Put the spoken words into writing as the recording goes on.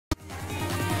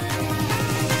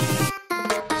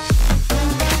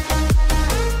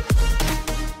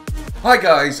Hi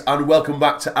guys, and welcome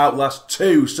back to Outlast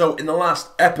 2. So in the last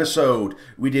episode,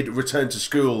 we did return to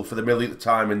school for the millionth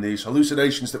time in these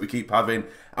hallucinations that we keep having,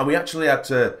 and we actually had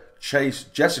to chase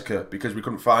Jessica because we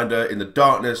couldn't find her in the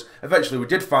darkness. Eventually we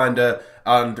did find her,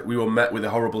 and we were met with a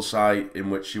horrible sight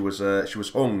in which she was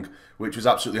hung, which was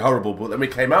absolutely horrible. But then we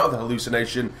came out of the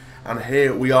hallucination, and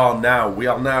here we are now.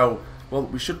 Well,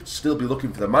 we should still be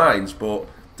looking for the mines, but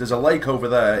there's a lake over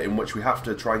there in which we have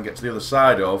to try and get to the other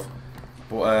side of.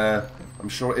 But I'm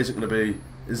sure it isn't going to be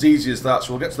as easy as that.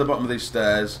 So we'll get to the bottom of these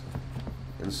stairs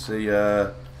and see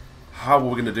how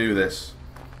we're going to do this.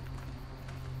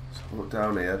 So look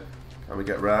down here. Can we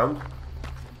get round?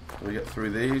 Can we get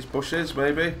through these bushes,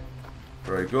 maybe?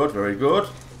 Very good, very good.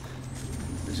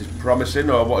 This is promising.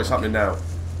 Or what is happening now?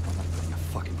 I'm not putting a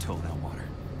fucking toe in that water.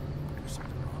 There's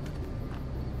something wrong.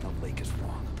 The lake is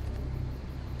wrong.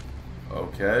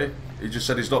 Okay. He just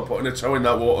said he's not putting a toe in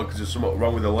that water because there's something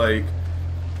wrong with the lake.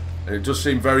 And it does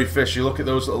seem very fishy. Look at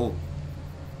those little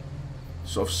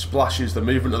sort of splashes, the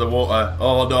movement of the water.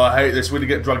 Oh no, I hate this. We're going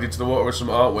to get dragged into the water or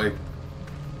something, aren't we?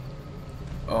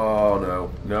 Oh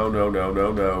no. No, no, no,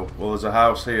 no, no. Well, there's a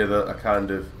house here that I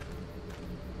kind of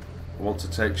want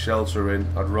to take shelter in.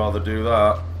 I'd rather do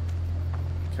that.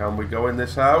 Can we go in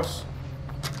this house?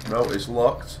 No, it's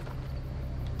locked.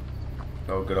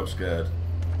 Oh god, I'm scared.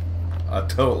 I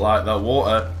don't like that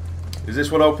water. Is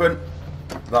this one open?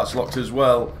 That's locked as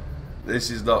well.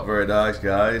 This is not very nice,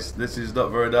 guys. This is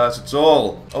not very nice at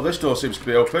all. Oh, this door seems to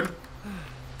be open.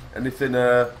 Anything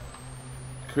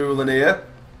cool in here?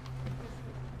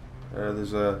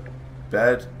 There's a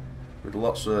bed with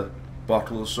lots of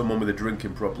bottles. Someone with a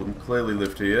drinking problem clearly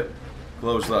lived here.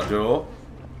 Close that door.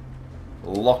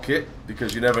 Lock it,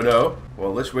 because you never know.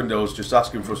 Well, this window's just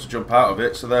asking for us to jump out of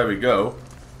it, so there we go.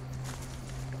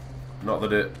 Not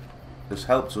that it has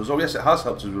helped us. Oh yes, it has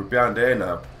helped us. We're behind here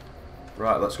now.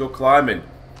 Right, let's go climbing.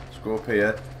 Let's go up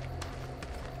here.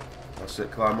 That's it,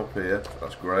 climb up here.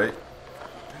 That's great.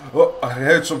 Oh, I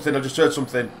heard something. I just heard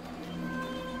something.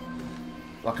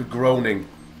 Like a groaning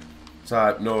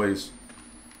type noise.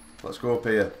 Let's go up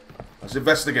here. Let's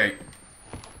investigate.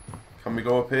 Can we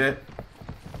go up here?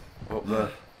 Up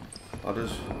the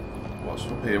ladders. What's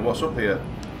up here? What's up here?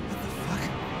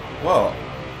 What?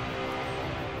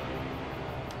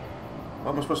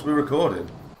 What am I supposed to be recording?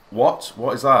 What?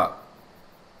 What is that?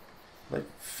 Like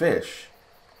fish?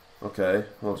 Okay,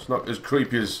 well it's not as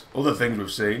creepy as other things we've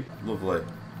seen. Lovely.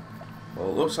 Well,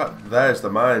 it looks like there's the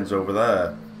mines over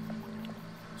there.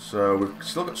 So we've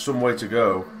still got some way to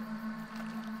go.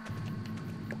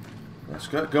 Let's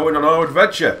get going on our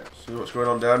adventure. See what's going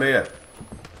on down here.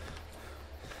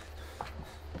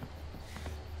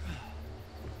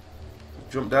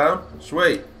 Jump down.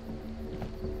 Sweet.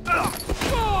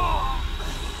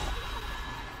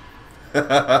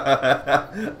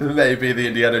 Maybe the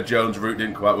Indiana Jones route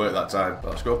didn't quite work that time.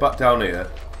 Let's go back down here.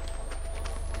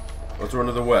 Was there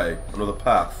another way? Another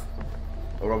path?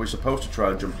 Or are we supposed to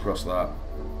try and jump across that?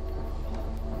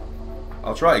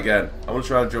 I'll try it again. I want to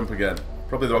try and jump again.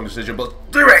 Probably the wrong decision, but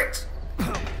do it!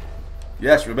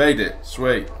 Yes, we made it.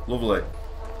 Sweet. Lovely.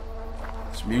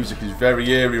 This music is very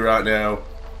eerie right now.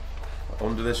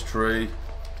 Under this tree.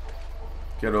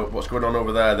 Get up. What's going on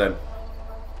over there then?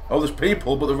 Oh, there's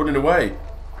people, but they're running away.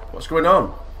 What's going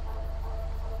on?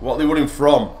 What are they running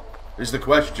from? Is the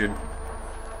question.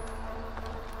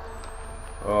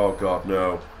 Oh god,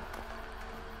 no.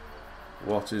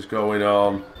 What is going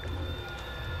on?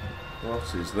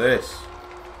 What is this?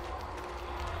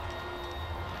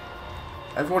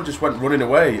 Everyone just went running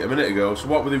away a minute ago, so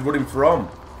what were they running from?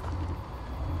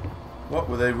 What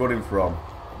were they running from?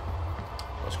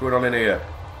 What's going on in here?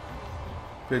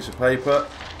 Piece of paper.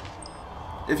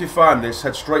 If you find this,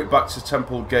 head straight back to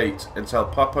Temple Gate and tell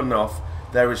Papa Noth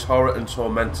there is horror and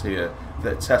torment here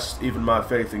that tests even my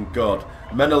faith in God.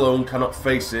 Men alone cannot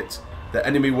face it. The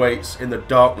enemy waits in the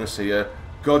darkness here.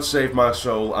 God save my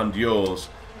soul and yours.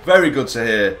 Very good to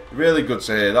hear. Really good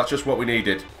to hear. That's just what we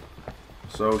needed.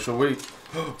 So, shall we...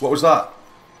 What was that?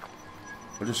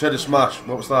 I just heard a smash.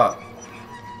 What was that?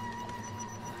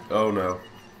 Oh no.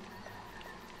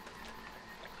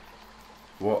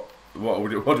 What do we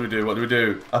do? What do we do? What do we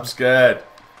do? I'm scared.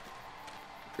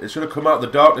 It's going to come out of the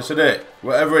darkness, isn't it?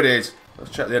 Whatever it is.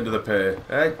 Let's check the end of the pier.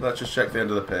 Hey, let's just check the end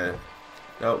of the pier.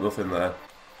 No, nothing there.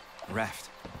 A raft.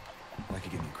 That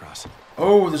could get me across.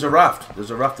 Oh, there's a raft.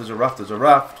 There's a raft, there's a raft, there's a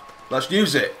raft. Let's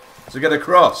use it to get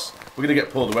across. We're going to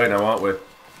get pulled away now, aren't we?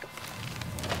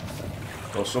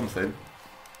 Or something.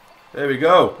 There we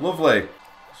go. Lovely.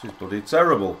 This is bloody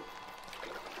terrible.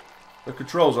 The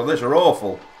controls on this are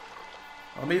awful.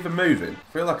 I'm even moving.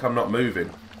 I feel like I'm not moving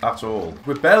at all.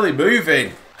 We're barely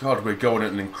moving. God, we're going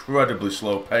at an incredibly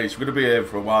slow pace. We're going to be here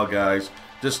for a while, guys.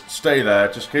 Just stay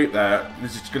there. Just keep there.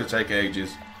 This is going to take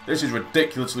ages. This is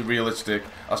ridiculously realistic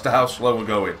as to how slow we're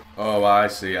going. Oh, I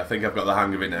see. I think I've got the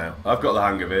hang of it now. I've got the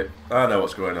hang of it. I know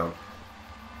what's going on.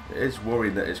 It is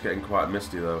worrying that it's getting quite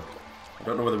misty, though. I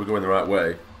don't know whether we're going the right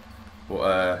way,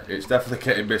 but it's definitely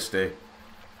getting misty.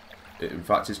 In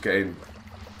fact, it's getting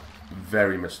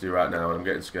very misty right now, and I'm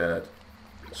getting scared.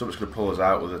 Something's going to pull us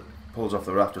out with pull us off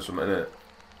the raft or something, innit?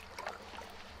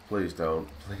 Please don't.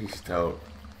 Please don't.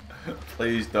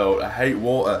 Please don't. I hate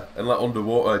water, and like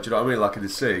underwater, do you know what I mean? Like in the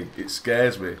sea, it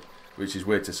scares me, which is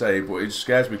weird to say, but it just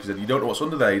scares me because you don't know what's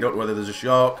under there. You don't know whether there's a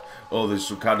shark or there's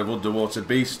some kind of underwater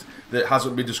beast that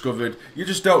hasn't been discovered. You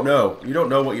just don't know. You don't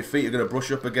know what your feet are going to brush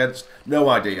up against. No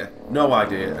idea. No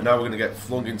idea. And now we're going to get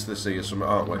flung into the sea or something,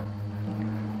 aren't we?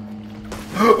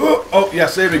 Oh,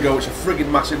 yes, here we go. It's a friggin'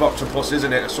 massive octopus,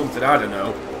 isn't it? Or something, I don't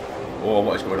know. Oh,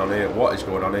 what is going on here? What is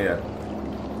going on here?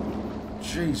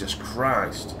 Jesus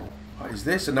Christ. What is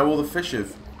this? And now all the fish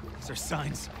have... These are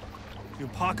signs. The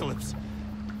apocalypse.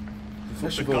 The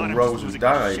fish have all rose and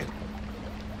died.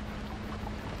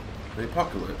 The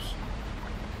apocalypse?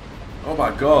 Oh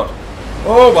my god.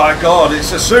 Oh my god,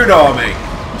 it's a tsunami!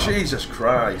 Jesus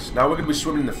Christ. Now we're going to be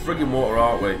swimming in the friggin' water,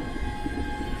 aren't we?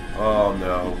 Oh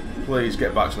no. Please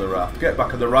get back to the raft. Get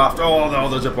back on the raft. Oh no,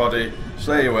 there's a body.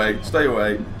 Stay away. Stay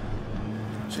away.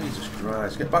 Jesus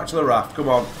Christ. Get back to the raft. Come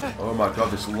on. Oh my god,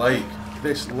 this lake.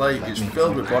 This lake is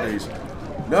filled with bodies.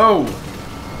 No!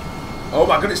 Oh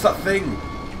my god, it's that thing.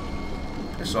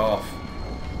 Piss off.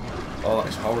 Oh, that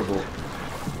is horrible.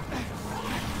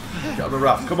 Get on the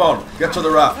raft. Come on. Get to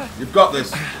the raft. You've got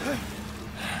this.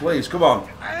 Please, come on.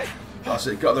 That's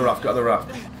it. Get on the raft. Get on the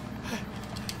raft.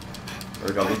 There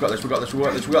we go. We've got this. We've got this. We've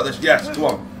got this. We've got this. Yes. Come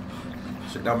on.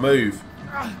 Sit down. Move.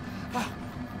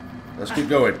 Let's keep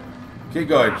going. Keep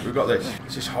going. We've got this.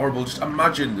 This is horrible. Just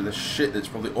imagine the shit that's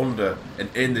probably under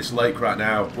and in this lake right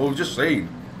now. Well, we've just seen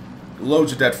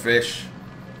loads of dead fish.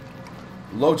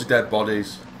 Loads of dead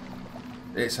bodies.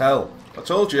 It's hell. I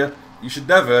told you. You should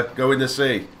never go in the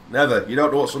sea. Never. You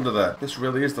don't know what's under there. This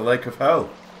really is the lake of hell.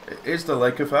 It is the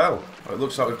lake of hell. It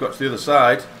looks like we've got to the other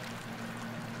side,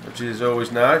 which is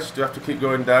always nice. Do you have to keep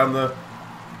going down the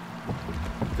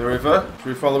river? Should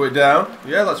we follow it down?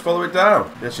 Yeah, let's follow it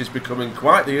down. This is becoming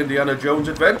quite the Indiana Jones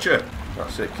adventure.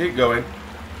 That's it. Keep going.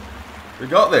 We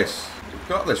got this. We've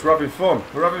got this. We're having fun.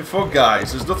 We're having fun,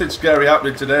 guys. There's nothing scary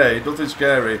happening today. Nothing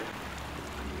scary.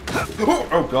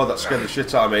 Oh god, that scared the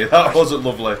shit out of me. That wasn't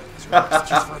lovely. It's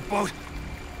just for a boat.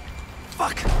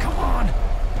 Fuck, come on.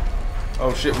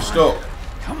 Oh shit, we're stuck.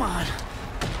 Come on.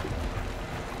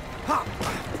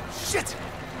 Shit.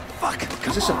 Fuck, come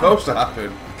Is this on. supposed to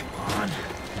happen? Come on.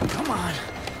 Come on.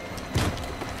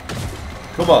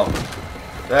 Come on.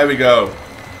 There we go.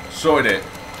 Sorted it.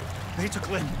 They took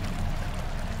Lynn.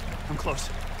 I'm close.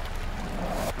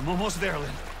 I'm almost there,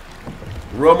 Lynn.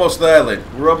 We're almost there, Lynn.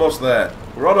 We're almost there.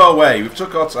 We're on our way. We've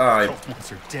took our time. Both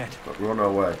ones are dead. But we're on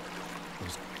our way.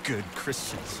 Those good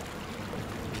Christians.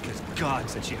 Because God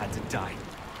said she had to die.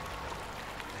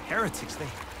 The heretics, they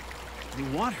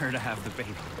want her to have the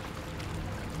baby.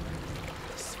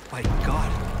 Despite God.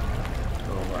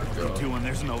 Oh my What do god. you do when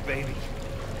there's no baby?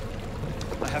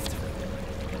 I have to...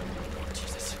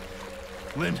 Jesus.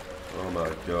 Lynn, Oh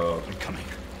my god. I'm coming.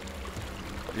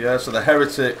 Yeah, so the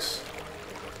heretics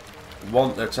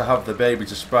want her to have the baby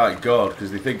to spite God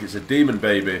because they think it's a demon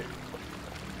baby.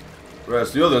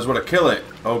 Whereas the others want to kill it.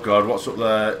 Oh god, what's up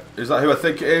there? Is that who I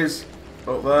think it is?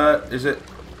 Up there? Is it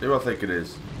who I think it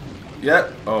is?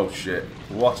 Yeah? Oh shit.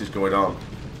 What is going on?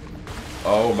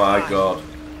 Oh my god.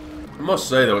 I must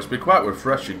say though, it's been quite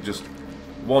refreshing just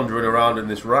wandering around in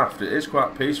this raft. It is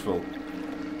quite peaceful.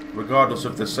 Regardless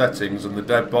of the settings and the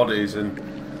dead bodies and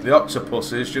the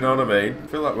octopuses, do you know what I mean? I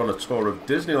feel like we're on a tour of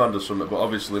Disneyland or something, but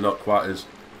obviously not quite as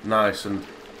nice and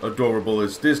adorable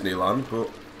as Disneyland, but,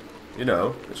 you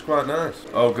know, it's quite nice.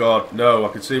 Oh god, no, I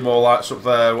can see more lights up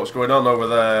there. What's going on over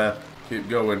there? Keep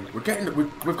going.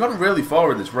 We've gotten really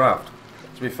far in this raft,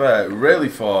 to be fair, really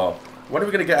far. When are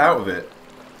we going to get out of it?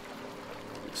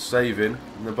 It's saving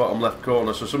in the bottom left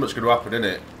corner, so something's going to happen,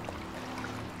 innit?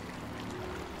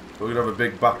 We're going to have a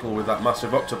big battle with that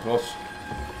massive octopus.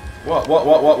 What?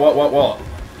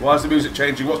 Why is the music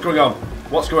changing? What's going on?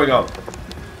 What's going on?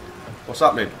 What's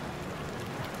happening?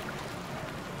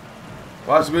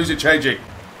 Why is the music changing?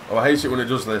 Oh, I hate it when it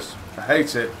does this. I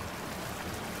hate it.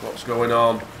 What's going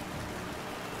on?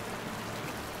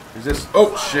 Is this...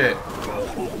 Oh, shit.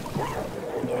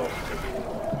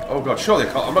 Oh, God, surely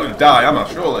I can't... I'm not going to die, am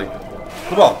I? Surely.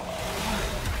 Come on.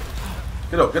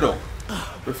 Get up, get up.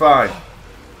 We're fine.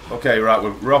 Okay, right,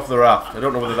 we're off the raft. I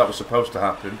don't know whether that was supposed to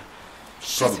happen.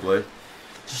 Probably.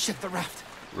 Shit, the raft.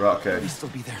 Right, okay. Please still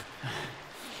be there.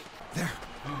 There.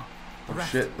 The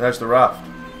raft. Shit, there's the raft.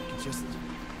 Just...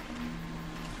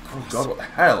 Oh god, what the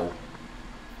hell?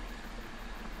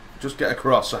 Just get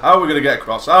across. So how are we going to get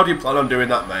across? How do you plan on doing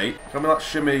that, mate? Can we like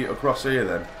shimmy across here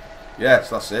then? Yes,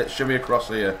 that's it. Shimmy across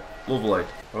here. Lovely.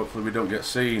 Hopefully we don't get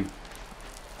seen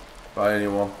by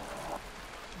anyone.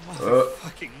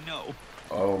 Fucking no.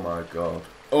 Oh my god.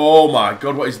 Oh my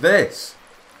god, what is this?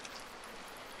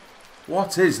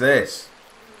 What is this?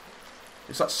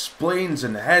 It's like spleens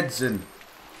and heads and...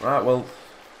 Right, well,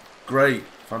 great.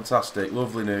 Fantastic.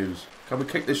 Lovely news. Can we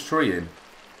kick this tree in?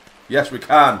 Yes, we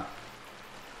can.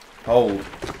 Hold.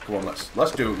 Come on,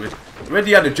 let's do it. We're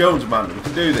Indiana Jones, man. We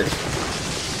can do this.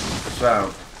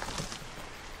 Sound.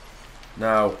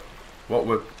 Now, what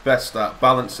we're best at,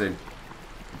 balancing.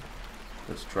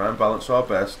 Let's try and balance our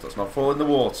best. Let's not fall in the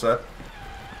water.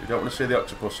 We don't want to see the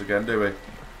octopus again, do we?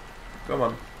 Come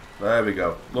on. There we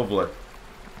go. Lovely.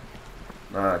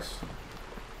 Nice.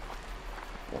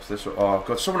 What's this? Oh,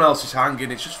 God, someone else is hanging.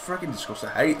 It's just freaking disgusting.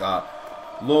 I hate that.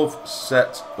 Love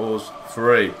set us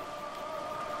free.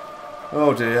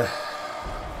 Oh, dear.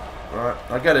 Right,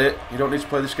 I get it. You don't need to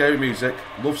play the scary music.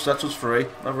 Love set us free.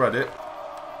 I've read it.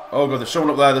 Oh, God, there's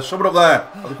someone up there. There's someone up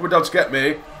there. Are they coming down to get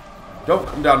me? Don't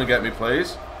come down and get me,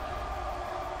 please.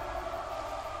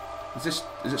 Is it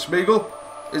Smeagol?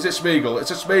 Is it Smeagol?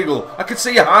 It's a Smeagol. I can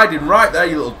see you hiding right there,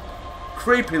 you little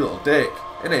creepy little dick.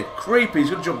 Isn't he? Creepy. He's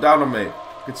going to jump down on me.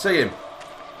 I can see him.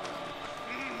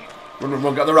 Run, run,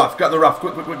 run. Get the raft. Get the raft.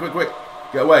 Quick, quick, quick, quick, quick.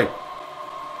 Get away.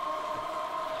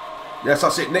 Yes,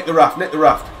 that's it. Nick the raft. Nick the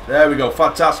raft. There we go.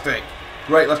 Fantastic.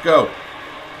 Great, let's go.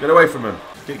 Get away from him.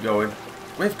 Keep going.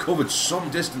 We've covered some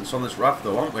distance on this raft,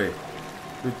 though, haven't we?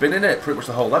 We've been in it pretty much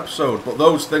the whole episode, but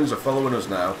those things are following us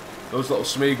now. Those little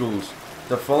Smeagol's.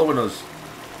 They're following us.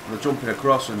 And they're jumping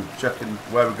across and checking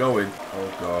where we're going.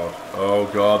 Oh, God. Oh,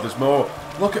 God. There's more.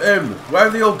 Look at him. Where are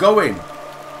they all going?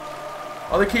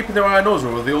 Are they keeping their eye on us,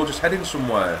 or are they all just heading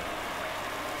somewhere?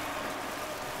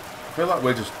 I feel like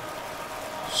we're just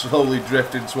slowly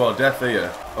drifting to our death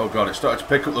here. Oh, God. It's starting to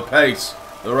pick up the pace.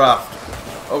 The raft.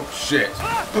 Oh, shit.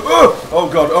 Oh,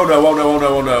 God. Oh, no. Oh, no. Oh,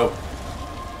 no. Oh, no.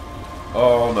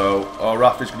 Oh, no. Our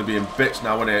raft is going to be in bits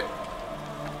now, isn't it?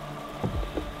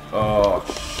 Oh,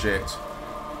 shit.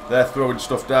 They're throwing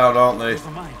stuff down, aren't they? Where's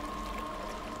the mine?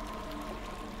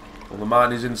 Well, the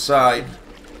mine is inside.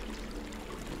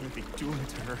 What are they doing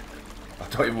to her? I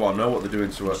don't even want to know what they're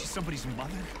doing to her. She's somebody's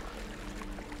mother?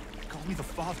 Call me the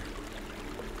father.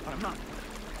 But I'm not.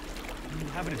 I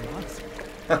didn't have it in months.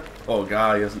 Poor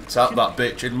guy, he hasn't tapped that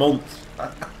bitch in months.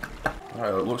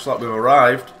 Right, it looks like we've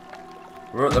arrived.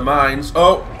 We're at the mines.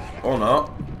 Oh! Or not.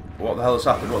 What the hell has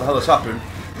happened? What the hell has happened?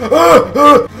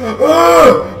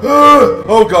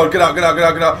 Oh, God, get out, get out, get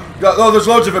out, get out. Oh, there's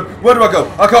loads of them. Where do I go?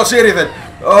 I can't see anything.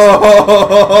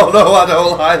 Oh, no, I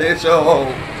don't like this. Oh,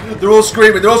 they're all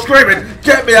screaming. They're all screaming.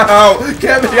 Get me out.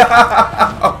 Get me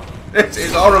out. This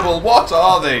is horrible. What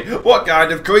are they? What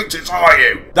kind of creatures are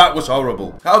you? That was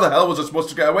horrible. How the hell was I supposed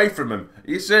to get away from him?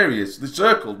 Are you serious? They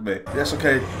circled me. Yes,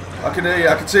 okay. I can hear you.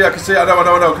 I can see. I can see. I know. I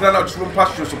know. I know. Can I not just run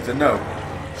past you or something? No.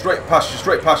 Straight past you.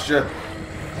 Straight past you.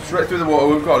 Straight through the water.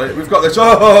 We've got it. We've got this.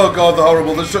 Oh, God, they're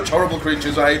horrible. They're such horrible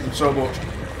creatures. I hate them so much.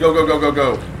 Go, go, go, go,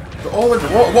 go. They're all in the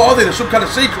water. What are they? They're some kind of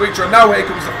sea creature. And now here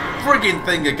comes the frigging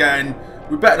thing again.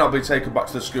 We better not be taken back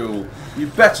to the school. You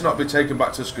better not be taken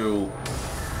back to school.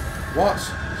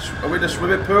 What? Are we in a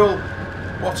swimming pool?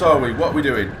 What are we? What are we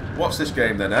doing? What's this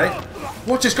game then, eh?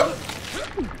 What just got...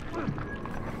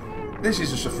 This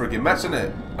is just a frigging mess, isn't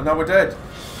it? And now we're dead.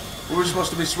 We were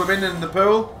supposed to be swimming in the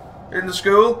pool? In the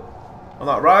school? And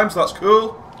that rhymes, that's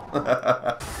cool.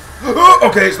 Oh,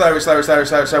 okay, it's there, it's there, it's there,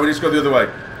 it's there, it's there. We need to go the other way.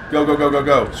 Go, go, go, go,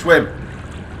 go. Swim.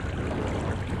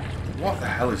 What the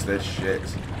hell is this shit?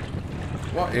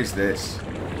 What is this?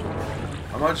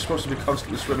 Am I just supposed to be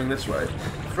constantly swimming this way?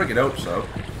 I friggin' hope so.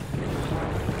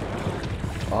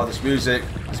 Oh, this music.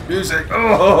 This music.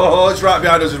 Oh, it's right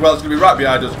behind us as well. It's going to be right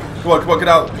behind us. Come on, come on, get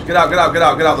out. Get out, get out, get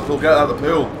out, get out of the pool. Get out of the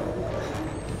pool.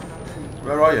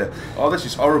 Where are you? Oh, this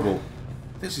is horrible.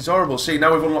 This is horrible. See,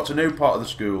 now we've unlocked a new part of the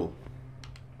school.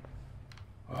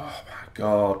 Oh, my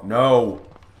God. No.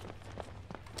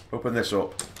 Open this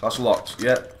up. That's locked.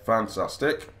 Yeah,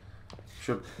 fantastic.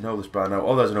 Should know this by now.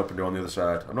 Oh, there's an open door on the other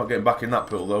side. I'm not getting back in that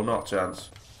pool, though. Not a chance.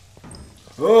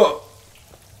 Oh!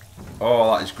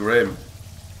 Oh, that is grim.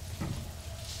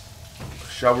 A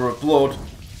shower of blood.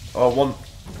 Oh, one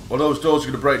of those doors is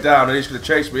going to break down and he's going to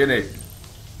chase me, isn't he?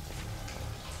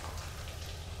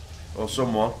 Or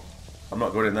someone. I'm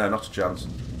not going in there. Not a chance.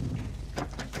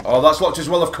 Oh, that's locked as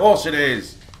well. Of course it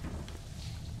is.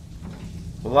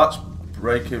 Well, that's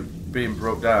being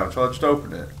broke down. Shall I just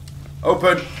open it?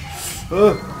 Open.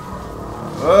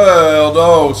 Oh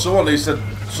no! Someone needs to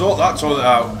sort that toilet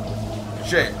out.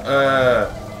 Shit.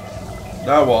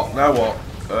 Now what? Now what?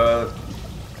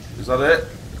 Is that it?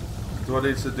 Do I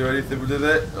need to do anything with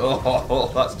it?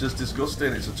 Oh, that's just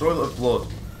disgusting. It's a toilet of blood.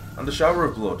 And a shower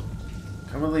of blood.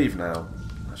 Can we leave now?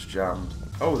 That's jammed.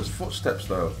 Oh, there's footsteps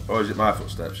though. Oh, is it my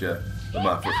footsteps? Yeah. They're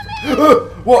my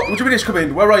footsteps. What? What do you mean it's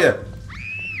coming? Where are you?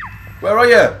 Where are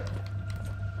you?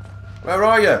 Where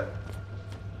are you?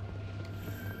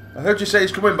 I heard you say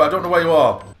he's coming, but I don't know where you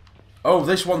are. Oh,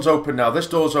 this one's open now. This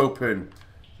door's open.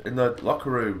 In the locker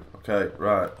room. Okay,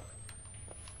 right.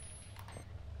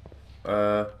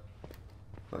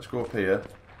 Let's go up here.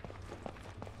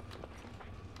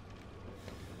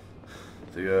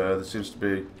 There seems to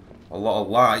be a lot of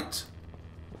light.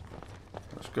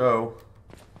 Let's go.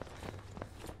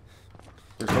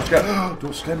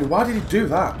 Don't scare me. Why did he do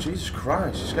that? Jesus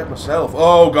Christ, he scared myself.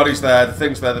 Oh God, he's there. The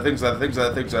thing's there. The thing's there. The thing's there.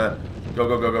 The thing's there. Go,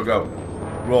 go, go, go, go.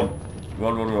 Run.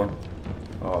 Run, run, run.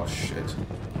 Oh shit.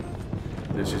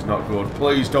 This is not good.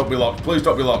 Please don't be locked. Please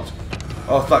don't be locked.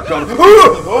 Oh, thank God.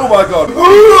 Oh my God.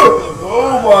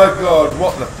 Oh my God.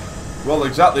 What the... Well,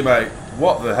 exactly, mate.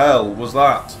 What the hell was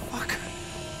that? Fuck.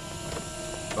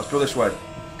 Let's go this way.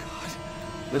 God.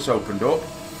 This opened up.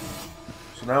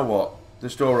 So now what?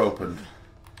 This door opened.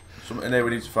 Something in here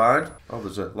we need to find. Oh,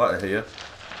 there's a letter here.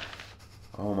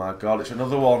 Oh my God, it's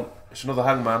another one. It's another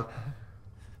hangman.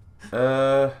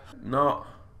 Not.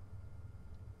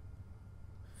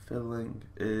 Filling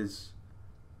is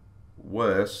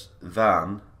worse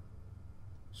than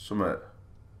something.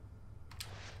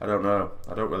 I don't know.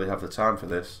 I don't really have the time for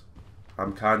this.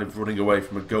 I'm kind of running away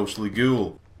from a ghostly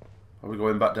ghoul. Are we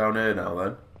going back down here now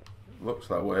then? Looks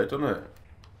that way, doesn't it?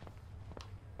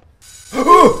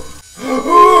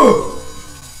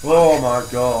 Oh my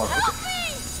God.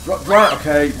 Right,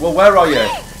 okay. Well, where are you?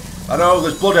 I know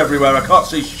there's blood everywhere. I can't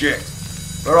see shit.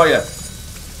 Where are you?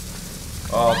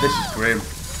 Oh, this is grim.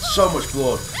 So much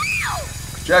blood.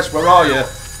 Jess, where are you?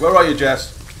 Where are you,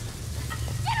 Jess?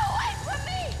 Get away from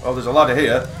me! Oh, there's a ladder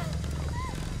here.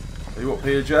 Are you up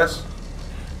here, Jess?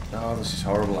 Oh, this is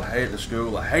horrible. I hate the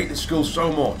school. I hate the school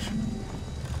so much.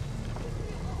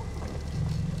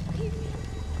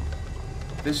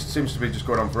 This seems to be just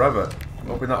going on forever.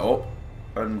 Open that up,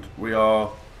 and we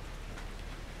are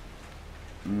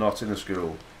not in the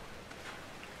school.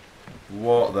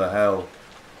 What the hell?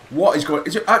 What is going...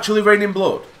 Is it actually raining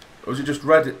blood? Or is it just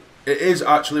red? It is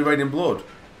actually raining blood.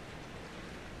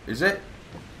 Is it?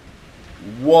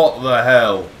 What the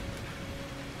hell?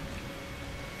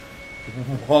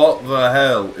 What the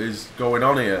hell is going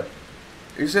on here?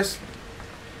 Is this...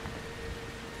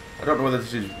 I don't know whether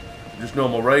this is just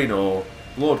normal rain or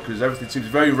blood, because everything seems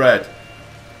very red.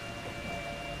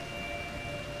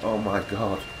 Oh my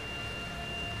God.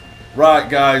 Right,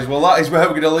 guys, well, that is where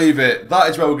we're going to leave it. That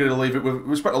is where we're going to leave it.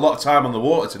 We've spent a lot of time on the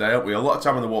water today, haven't we? A lot of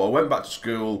time on the water. Went back to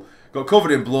school, got covered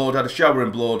in blood, had a shower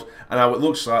in blood, and now it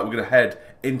looks like we're going to head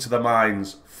into the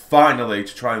mines, finally,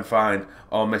 to try and find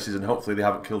our missus, and hopefully they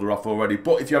haven't killed her off already.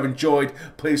 But if you have enjoyed,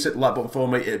 please hit the like button for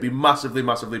me. It'd be massively,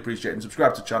 massively appreciated. And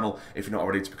subscribe to the channel if you're not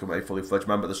already to become a fully fledged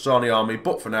member of the Sarny Army.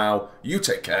 But for now, you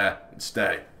take care and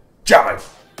stay jamming.